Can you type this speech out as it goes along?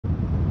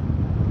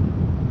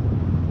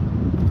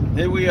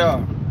Here we are.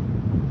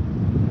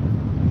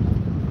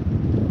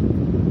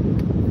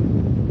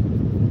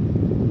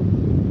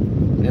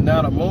 And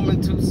not a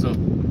moment too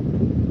soon.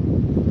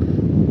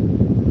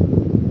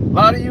 A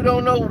lot of you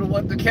don't know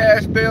what the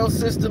cash bail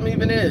system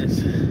even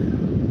is.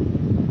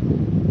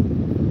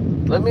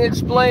 Let me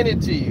explain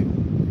it to you.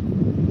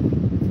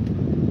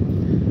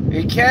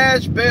 A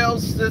cash bail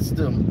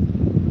system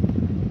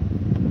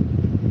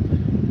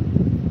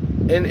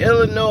in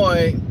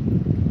Illinois,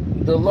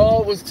 the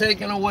law was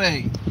taken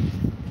away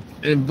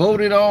and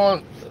voted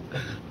on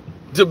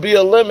to be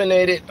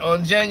eliminated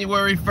on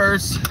January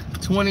 1st,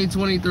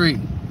 2023.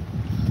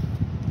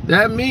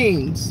 That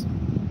means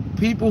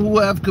people who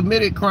have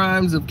committed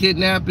crimes of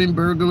kidnapping,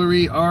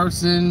 burglary,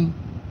 arson,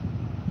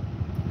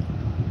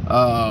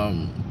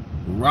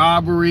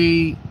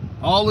 robbery,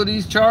 all of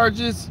these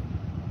charges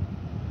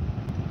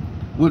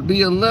would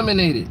be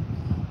eliminated.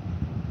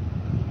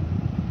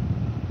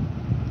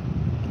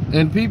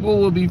 And people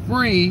will be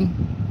free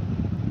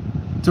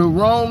to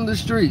roam the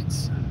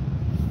streets.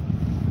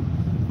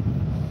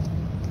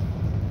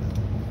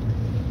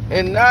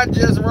 And not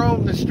just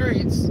roam the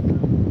streets,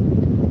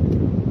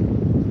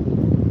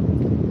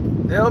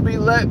 they'll be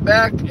let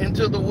back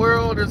into the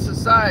world of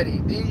society.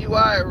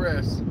 DUI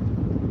arrests.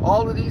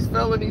 All of these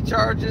felony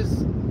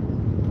charges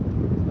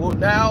will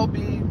now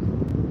be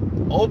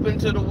open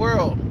to the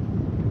world.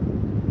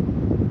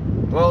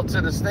 Well, to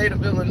the state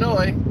of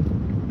Illinois,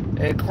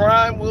 and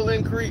crime will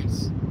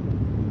increase.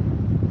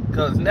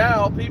 Because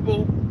now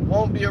people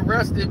won't be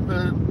arrested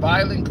for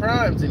violent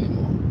crimes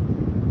anymore.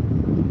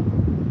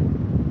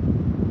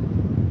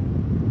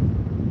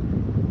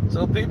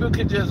 So people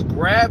could just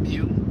grab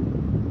you,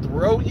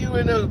 throw you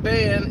in a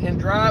van, and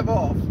drive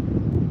off.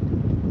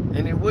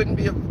 And it wouldn't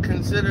be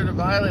considered a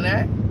violent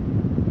act?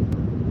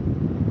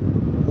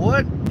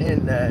 What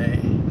in the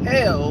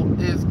hell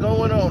is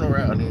going on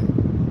around here?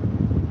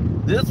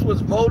 This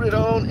was voted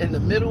on in the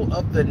middle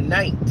of the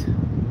night.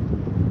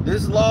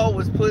 This law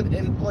was put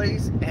in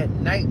place at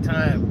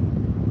nighttime.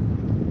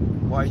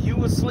 While you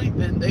were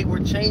sleeping, they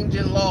were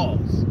changing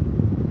laws.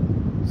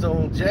 So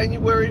on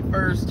January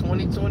 1st,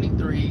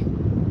 2023,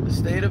 the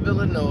state of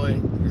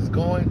Illinois is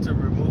going to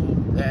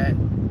remove that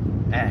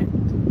act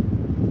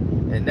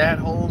and that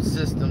whole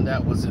system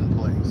that was in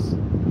place.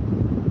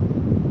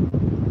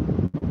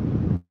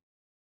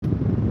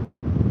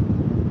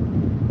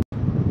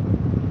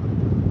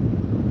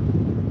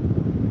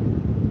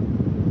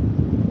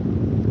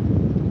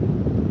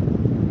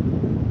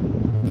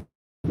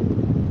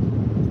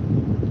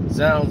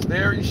 Sounds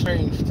very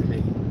strange to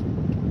me.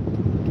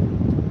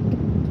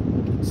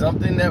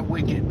 Something that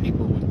wicked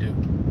people would do.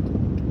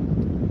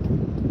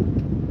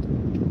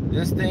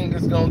 This thing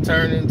is going to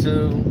turn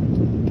into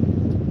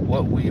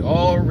what we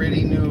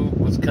already knew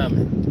was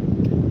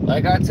coming.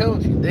 Like I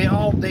told you, they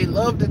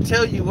love to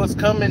tell you what's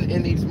coming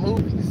in these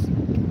movies.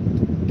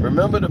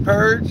 Remember The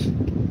Purge?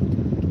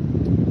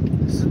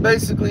 This is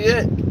basically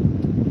it.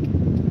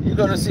 You're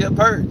going to see a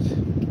purge.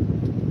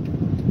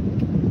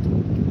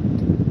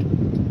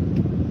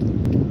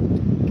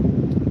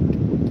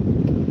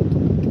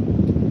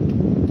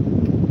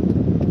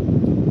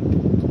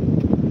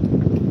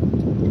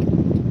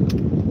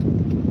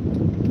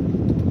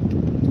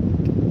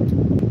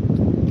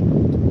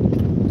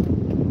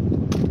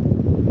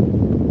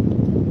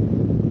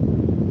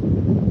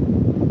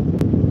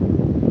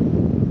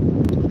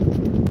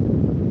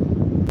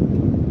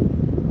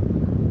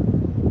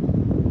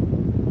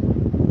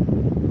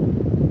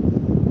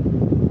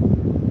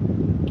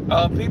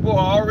 People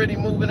are already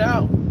moving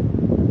out.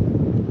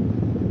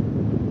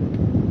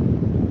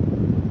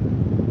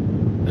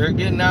 They're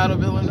getting out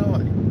of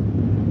Illinois.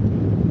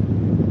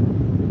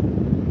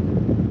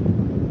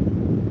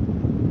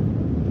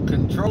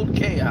 Controlled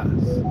chaos.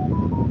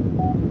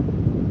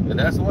 And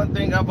that's one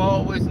thing I've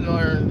always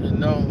learned and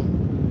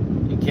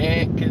known. You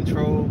can't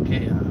control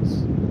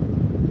chaos.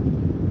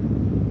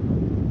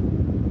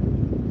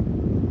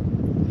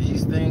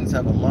 These things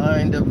have a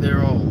mind of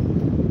their own.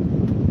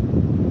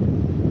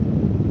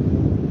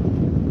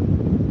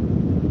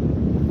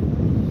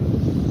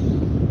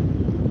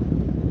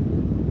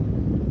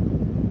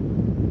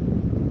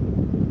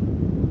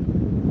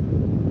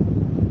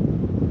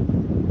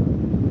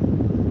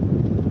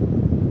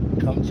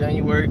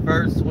 January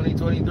 1st,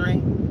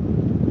 2023,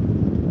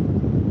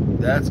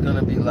 that's going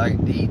to be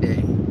like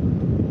D-Day.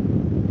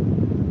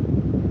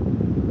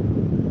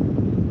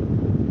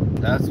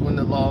 That's when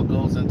the law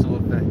goes into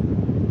effect.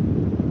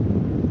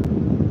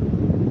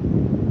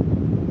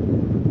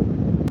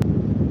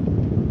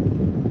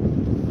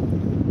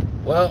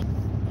 Well,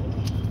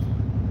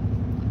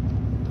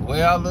 the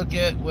way I look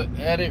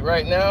at it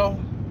right now,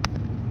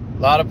 a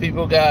lot of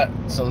people got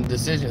some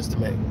decisions to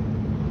make.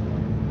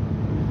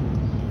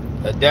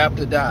 Adapt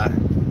or die.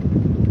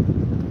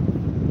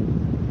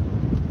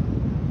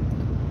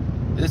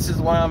 This is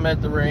why I'm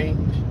at the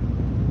range.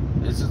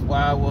 This is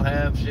why I will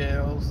have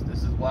shells.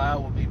 This is why I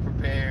will be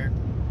prepared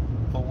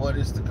for what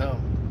is to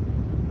come.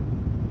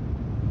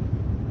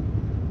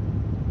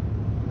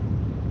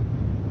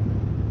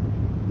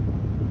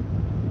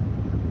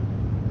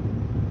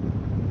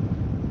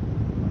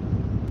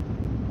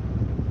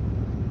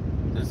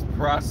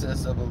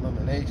 process of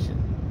elimination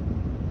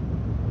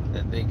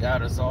that they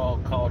got us all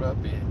caught up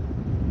in.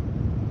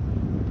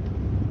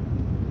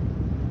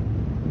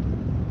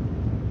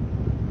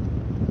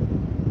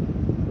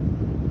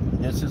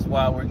 This is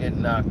why we're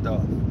getting knocked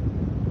off.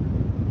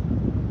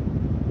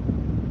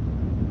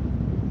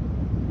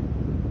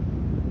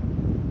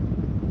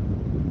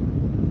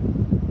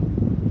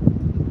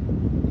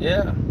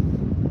 Yeah.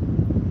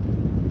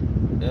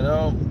 You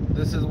know,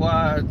 this is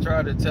why I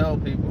try to tell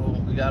people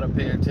we got to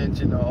pay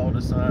attention to all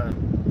the signs.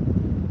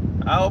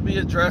 I'll be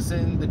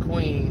addressing the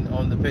Queen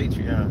on the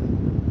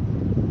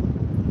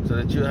Patreon so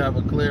that you'll have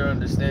a clear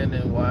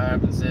understanding why I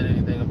haven't said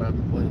anything about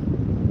the Queen.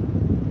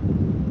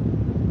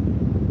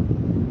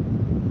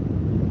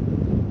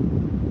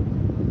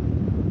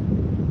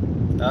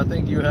 I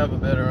think you have a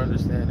better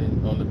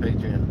understanding on the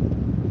Patreon.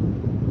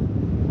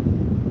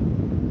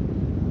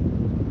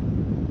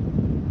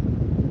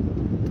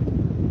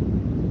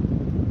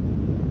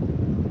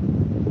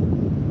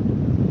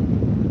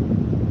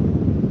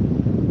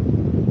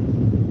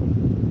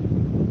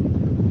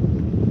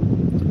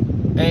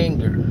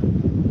 Anger,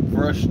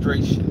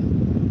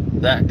 frustration,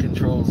 that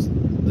controls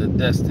the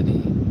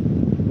destiny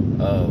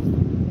of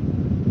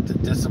the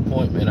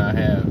disappointment I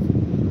have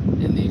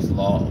in these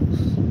laws,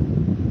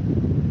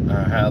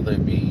 or how they're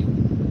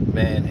being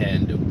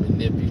manhandled,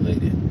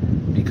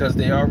 manipulated, because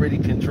they already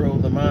control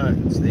the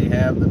minds. They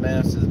have the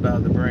masses by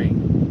the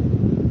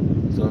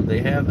brain. So if they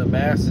have the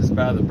masses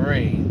by the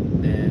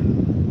brain,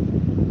 then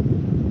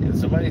can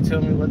somebody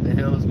tell me what the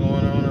hell is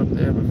going on up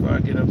there before I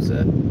get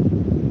upset?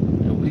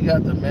 We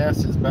got the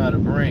masses by the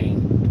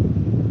brain.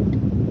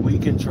 We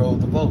control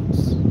the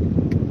votes.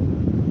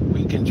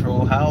 We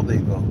control how they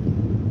vote.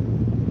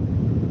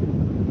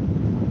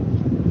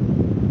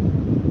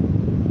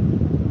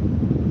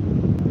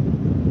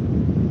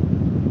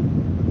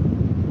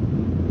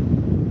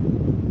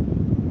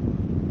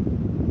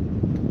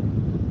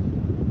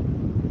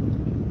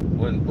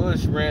 When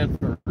Bush ran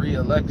for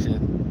re-election,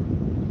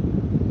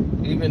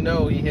 even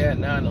though he had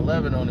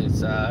 9/11 on his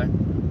side,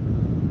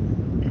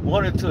 he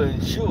wanted to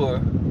ensure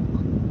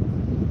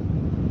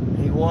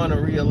he won a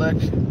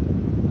re-election.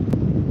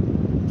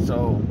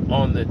 So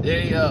on the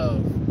day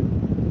of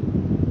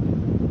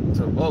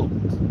to vote,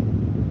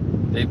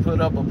 they put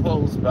up a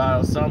post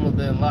by Osama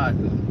bin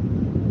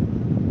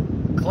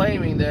Laden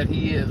claiming that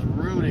he is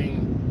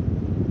rooting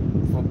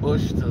for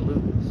Bush to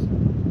lose.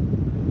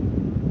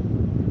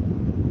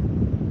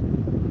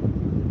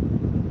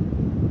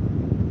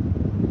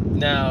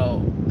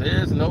 Now,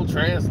 there's no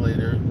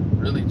translator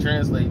really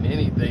translating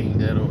anything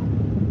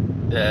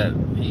that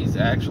he's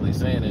actually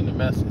saying in the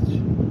message.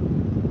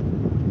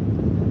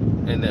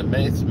 And that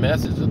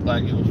message looked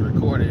like it was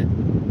recorded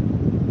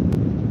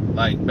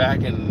like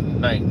back in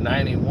like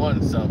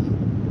 91 something,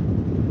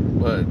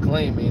 but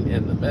claiming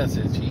in the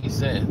message he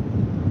sent,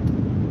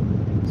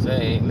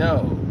 saying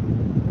no,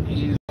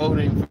 he's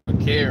voting for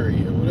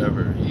Kerry or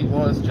whatever. He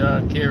wants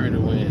John Kerry to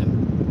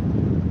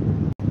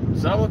win.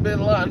 Osama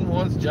bin Laden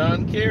wants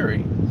John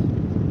Kerry.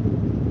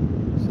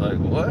 It's like,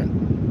 what?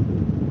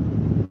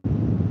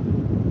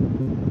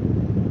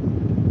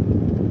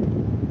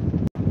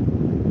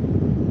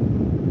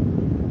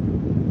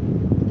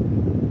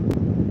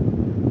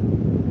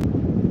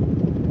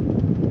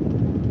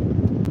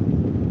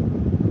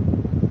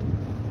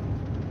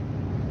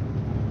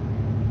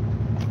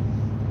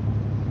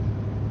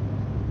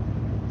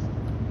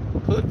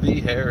 Put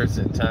V. Harris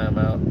in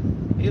timeout.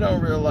 You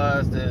don't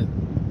realize that,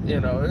 you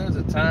know, there's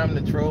a time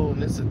to troll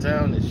and it's a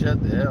time to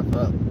shut the F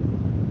up.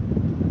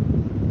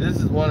 This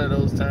is one of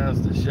those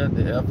times to shut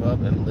the F up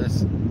and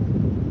listen.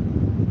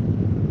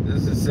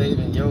 This is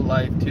saving your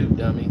life too,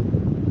 dummy.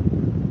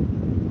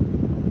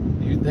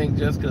 You think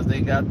just because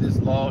they got this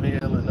law here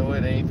in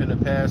Illinois, they ain't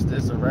finna pass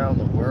this around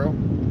the world?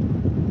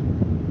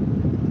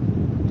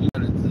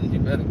 You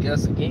better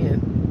guess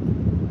again.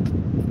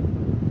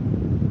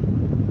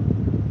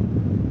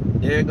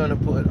 They're going to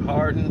put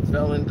hardened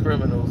felon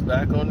criminals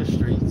back on the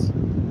streets,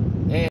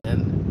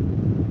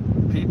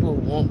 and people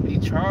won't be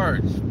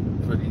charged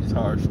for these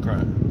harsh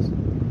crimes.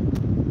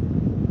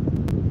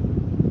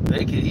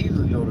 They could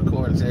easily go to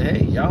court and say,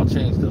 hey, y'all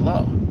changed the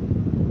law.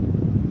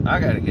 I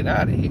got to get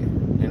out of here.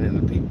 And then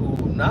the people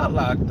who are not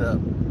locked up,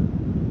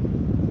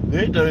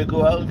 they're going to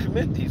go out and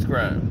commit these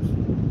crimes.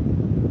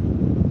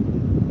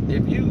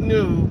 If you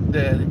knew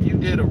that if you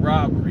did a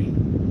robbery,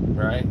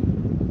 right,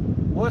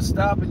 what's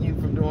stopping you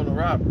from doing a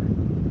robbery?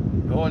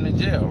 Going to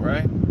jail,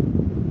 right?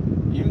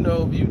 You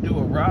know, if you do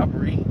a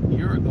robbery,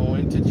 you're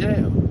going to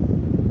jail.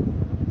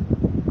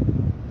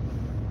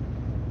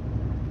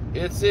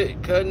 It's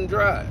it, cut and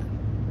dry.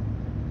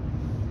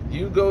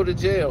 You go to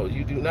jail.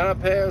 You do not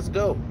pass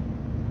go.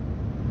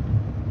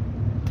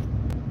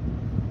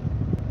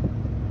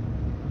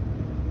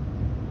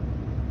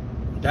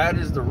 That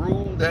is the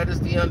rule. That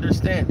is the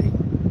understanding.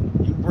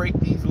 You break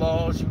these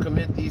laws, you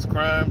commit these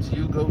crimes,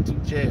 you go to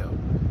jail.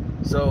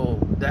 So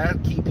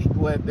that keep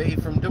people at bay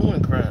from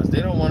doing crimes.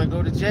 They don't want to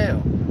go to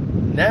jail.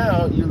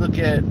 Now you look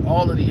at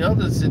all of the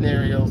other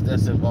scenarios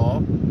that's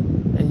involved,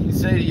 and you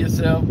say to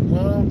yourself,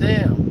 well,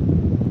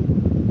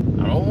 damn,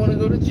 don't want to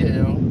go to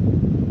jail.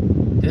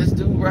 This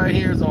dude right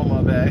here is on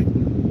my back.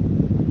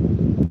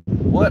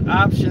 What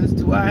options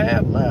do I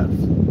have left?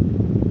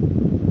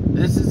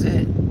 This is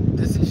it.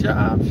 This is your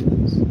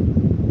options.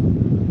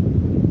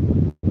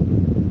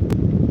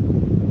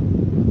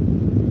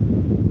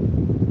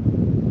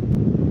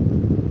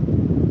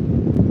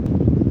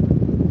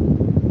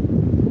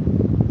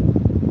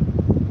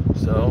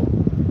 So,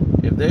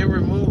 if they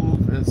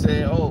remove and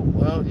say, oh,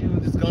 well, you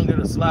just gonna get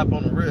a slap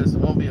on the wrist,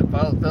 it won't be a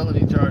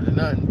felony charge or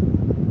nothing,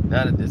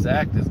 now that this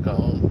act is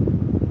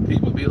gone,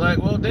 people be like,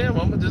 well, damn,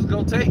 I'm gonna just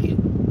go take it.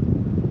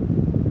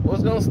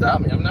 What's gonna stop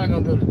me? I'm not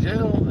gonna go to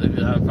jail.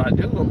 If I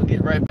do, I'm gonna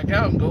get right back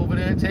out and go over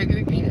there and take it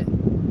again.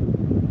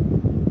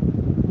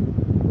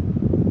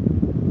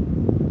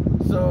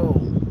 So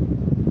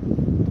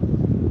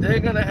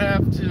they're gonna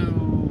have to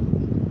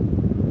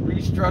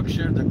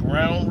restructure the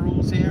ground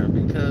rules here,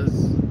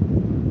 because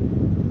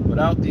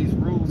without these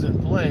rules in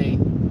play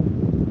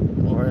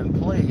or in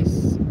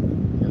place,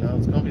 you know,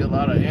 it's gonna be a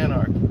lot of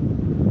anarchy.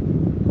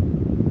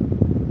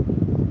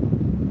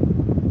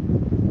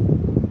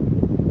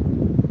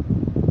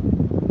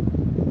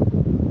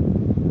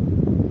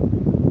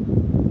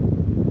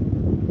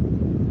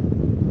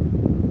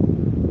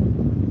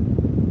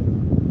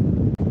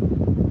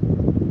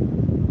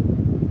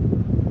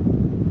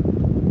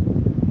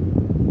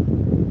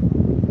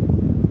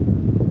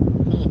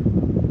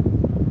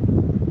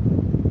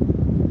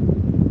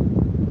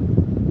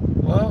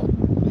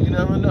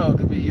 It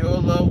could be your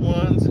loved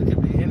ones, it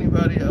could be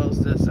anybody else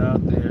that's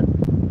out there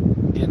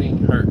getting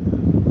hurt.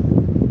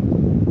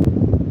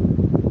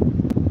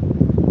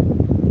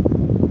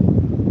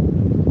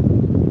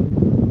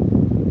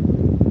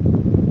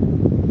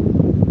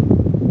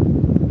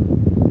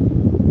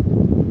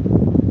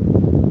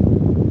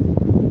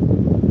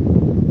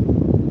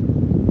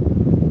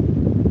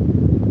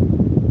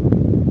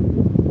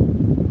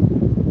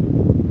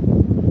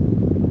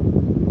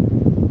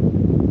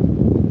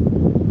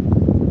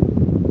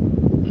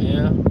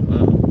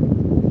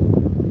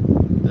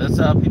 That's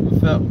how people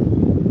felt.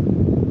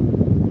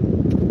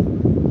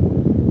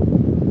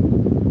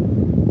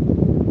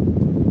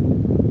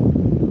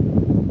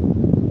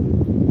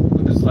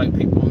 But it's like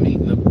people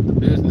meeting the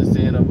business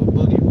end of a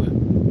boogie whip.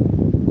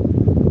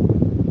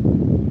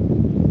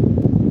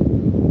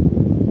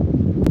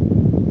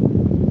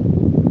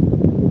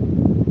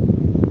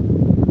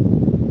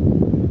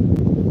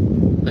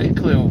 They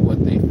clear with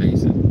what they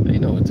facing. They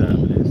know what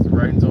time it is. The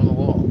writing's on the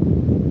wall.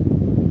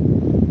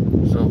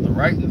 So if the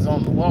writing's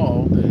on the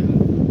wall, then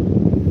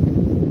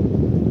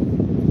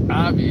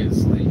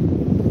obviously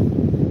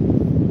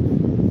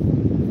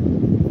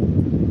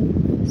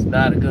it's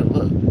not a good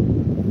look.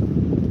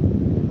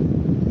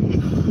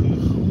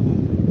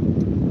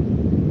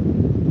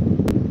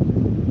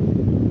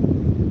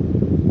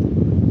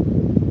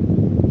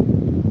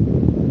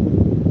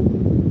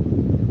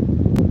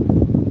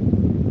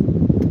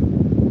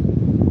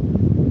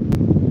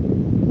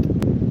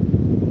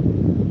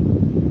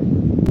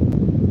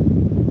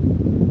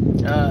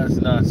 It's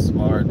not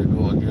smart to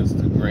go against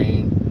the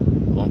grain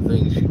on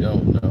things you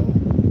don't know.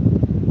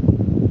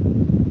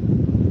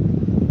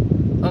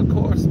 Of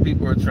course,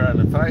 people are trying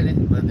to fight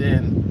it, but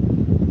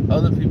then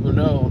other people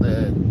know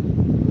that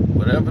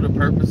whatever the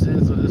purpose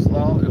is of this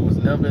law, it was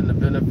never in the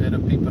benefit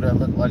of people that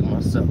look like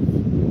myself.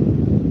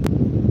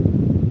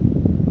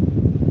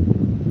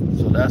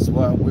 So that's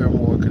why we're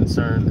more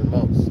concerned than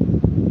most.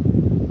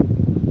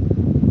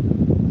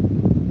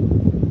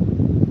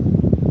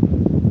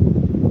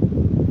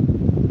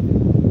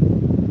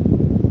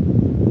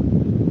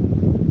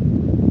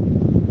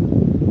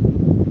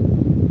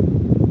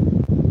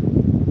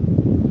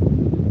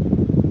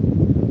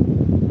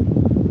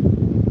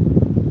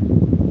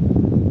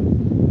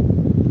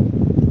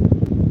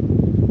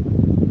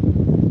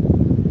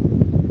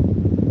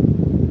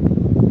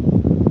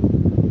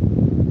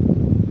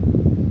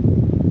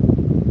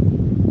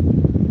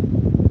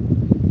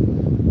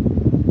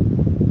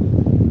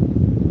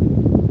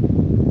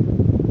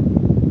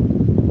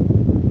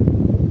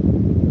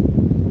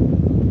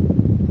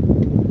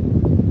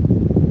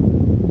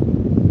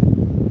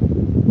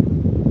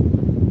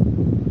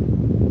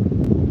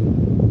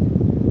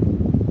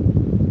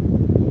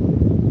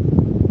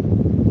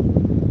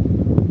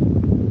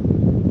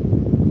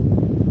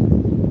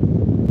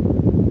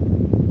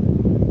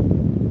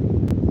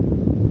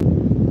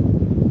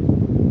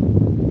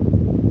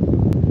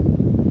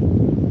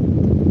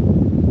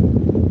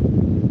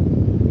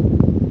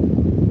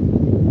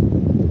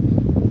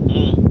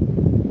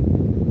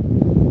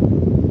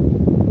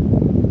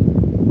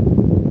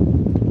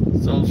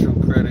 Social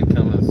credit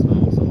coming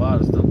soon. There's a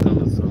lot of stuff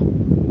coming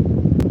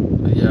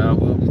soon. But yeah, I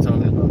will be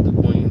talking about the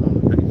Queen on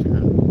the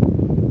Patreon.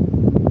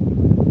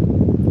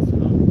 So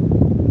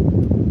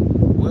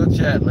we'll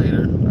chat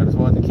later. I just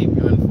wanted to keep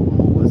you informed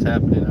of what's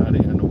happening out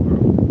here in the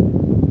world.